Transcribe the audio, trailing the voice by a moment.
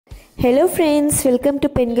Hello friends, welcome to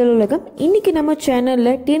Pengal Ulagam. இன்னைக்கு நம்ம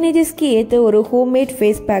சேனல்ல டீனேஜர்ஸ்க்கு ஏத்த ஒரு ஹோம்மேட்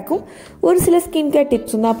ஃபேஸ் பேக்கும் ஒரு சில ஸ்கின் கேர்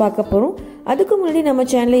டிப்ஸும் தான் பார்க்க போறோம். அதுக்கு முன்னாடி நம்ம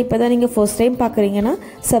சேனலை இப்பதான் நீங்க ஃபர்ஸ்ட் டைம் பார்க்கறீங்கன்னா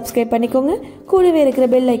சப்ஸ்கிரைப் பண்ணிக்கோங்க. கூடவே இருக்கிற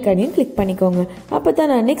பெல் ஐகானையும் கிளிக் பண்ணிக்கோங்க. அப்பதான்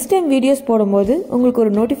நான் நெக்ஸ்ட் டைம் வீடியோஸ் போடும்போது உங்களுக்கு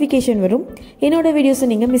ஒரு நோட்டிஃபிகேஷன் வரும். என்னோட வீடியோஸை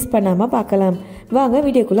நீங்க மிஸ் பண்ணாம பார்க்கலாம். வாங்க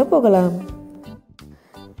வீடியோக்குள்ள போகலாம்.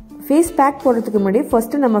 ஃபேஸ் பேக் போடுறதுக்கு முன்னாடி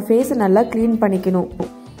ஃபர்ஸ்ட் நம்ம ஃபேஸை நல்லா க்ளீன் பண்ணிக்கணும்.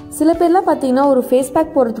 சில பேர்லாம் பார்த்தீங்கன்னா ஒரு ஃபேஸ் பேக்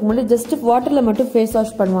போடுறதுக்கு முன்னாடி ஜஸ்ட் வாட்டரில் மட்டும் ஃபேஸ்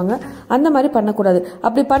வாஷ் பண்ணுவாங்க. அந்த மாதிரி பண்ணக்கூடாது.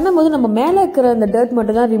 அப்படி பண்ணும்போது நம்ம மேலே இருக்கிற அந்த டர்ட்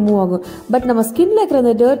மட்டும் தான் ரிமூவ் ஆகும். பட் நம்ம ஸ்கின்ல இருக்கிற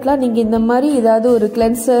அந்த டர்ட்லாம் நீங்கள் இந்த மாதிரி ஏதாவது ஒரு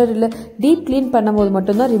கிளென்சர் இல்லை டீப் க்ளீன் பண்ணும்போது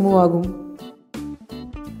மட்டும்தான் ரிமூவ் ஆகும்.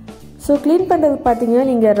 ஸோ க்ளீன் பண்ணுறதுக்கு பார்த்தீங்கன்னா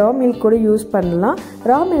நீங்கள் ரா மில்க் கூட யூஸ் பண்ணலாம்.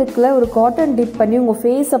 ரா மில்கில் ஒரு காட்டன் டிப் பண்ணி உங்கள்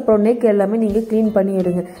ஃபேஸ் அப்புறம் நெக் எல்லாமே நீங்கள் க்ளீன் பண்ணி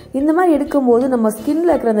எடுங்க. இந்த மாதிரி எடுக்கும்போது நம்ம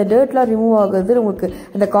ஸ்கின்ல இருக்கிற அந்த டர்ட்லாம் ரிமூவ் ஆகுது உங்களுக்கு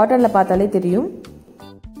அந்த காட்டனில் பார்த்தாலே தெரியும்.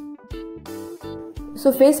 ஸோ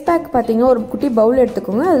ஃபேஸ் பேக் பார்த்தீங்கன்னா ஒரு குட்டி பவுல்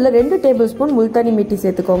எடுத்துக்கோங்க. அதில் 2 டேபிள் ஸ்பூன் முல்தானி மிட்டி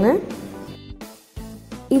சேர்த்துக்கோங்க.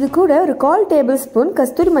 இது கூட ஒரு 1/4 டேபிள் ஸ்பூன்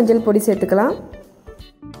கஸ்தூரி மஞ்சள் பொடி சேர்த்துக்கலாம்.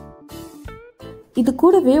 இது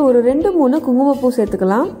கூடவே ஒரு 2-3 குங்குமப்பூ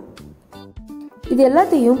சேர்த்துக்கலாம். இது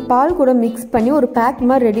எல்லாத்தையும் பால் கூட மிக்ஸ் பண்ணி ஒரு பேக்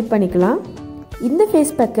மாதிரி ரெடி பண்ணிக்கலாம். இந்த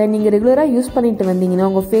ஃபேஸ் பேக்கை நீங்கள் ரெகுலராக யூஸ் பண்ணிட்டு வந்தீங்கன்னா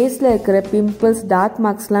உங்கள் ஃபேஸில் இருக்கிற பிம்பிள்ஸ் டார்க்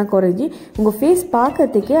மார்க்ஸ்லாம் குறைஞ்சி உங்கள் ஃபேஸ்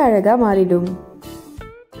பார்க்கறதுக்கே அழகாக மாறிடும்.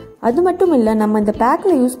 அது மட்டும் இல்லை, நம்ம இந்த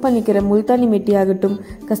பேக்கில் யூஸ் பண்ணிக்கிற முல்தானி மெட்டி ஆகட்டும்,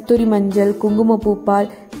 கஸ்தூரி மஞ்சள், குங்குமப்பூ, பால்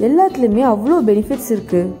எல்லாத்துலேயுமே அவ்வளோ பெனிஃபிட்ஸ்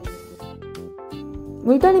இருக்குது.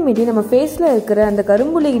 முல்தானி மெட்டி நம்ம ஃபேஸில் இருக்கிற அந்த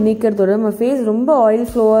கரும்புள்ளி நீக்கிறதோட நம்ம ஃபேஸ் ரொம்ப ஆயில்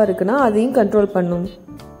ஃப்ளோவாக இருக்குன்னா அதையும் கண்ட்ரோல் பண்ணும்.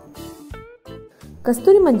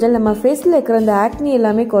 கஸ்தூரி மஞ்சள் நம்ம ஃபேஸில் இருக்கிற அந்த ஆக்னி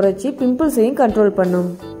எல்லாமே குறைச்சி பிம்பிள்ஸையும் கண்ட்ரோல் பண்ணும்.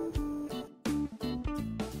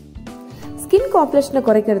 ஸ்கின் காம்ப்ளெக்ஷனை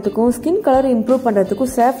குறைக்கிறதுக்கும் ஸ்கின் கலரை இம்ப்ரூவ்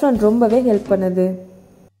பண்ணுறதுக்கும் சாஃப்ரான் ரொம்பவே ஹெல்ப் பண்ணுது.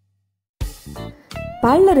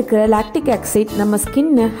 பாலில் இருக்கிற லாக்டிக் ஆக்சைட் நம்ம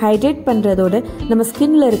ஸ்கின்னை ஹைட்ரேட் பண்ணுறதோட நம்ம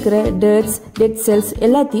ஸ்கின்ல இருக்கிற டர்ட்ஸ், டெட் செல்ஸ்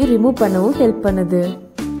எல்லாத்தையும் ரிமூவ் பண்ணவும் ஹெல்ப் பண்ணுது.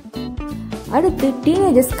 அடுத்து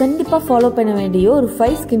டீனேஜர்ஸ் கண்டிப்பாக ஃபாலோ பண்ண வேண்டிய ஒரு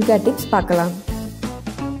 5 ஸ்கின் கேர் டிப்ஸ் பார்க்கலாம்.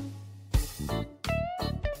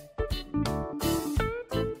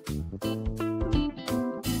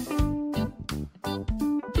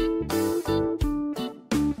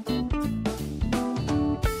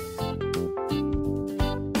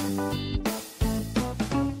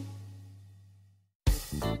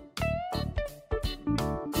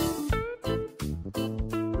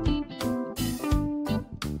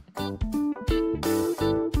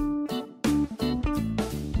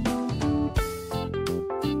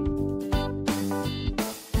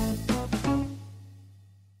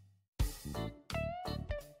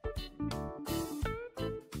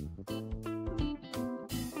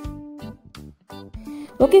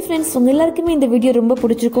 ஓகே ஃப்ரெண்ட்ஸ், உங்கள் எல்லாருக்குமே இந்த வீடியோ ரொம்ப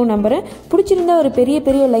பிடிச்சிருக்கும் நம்புறேன். பிடிச்சிருந்தா ஒரு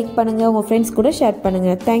பெரிய லைக் பண்ணுங்கள். உங்கள் ஃப்ரெண்ட்ஸ் கூட ஷேர்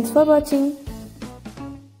பண்ணுங்கள். தேங்க்ஸ் ஃபார் வாட்சிங்.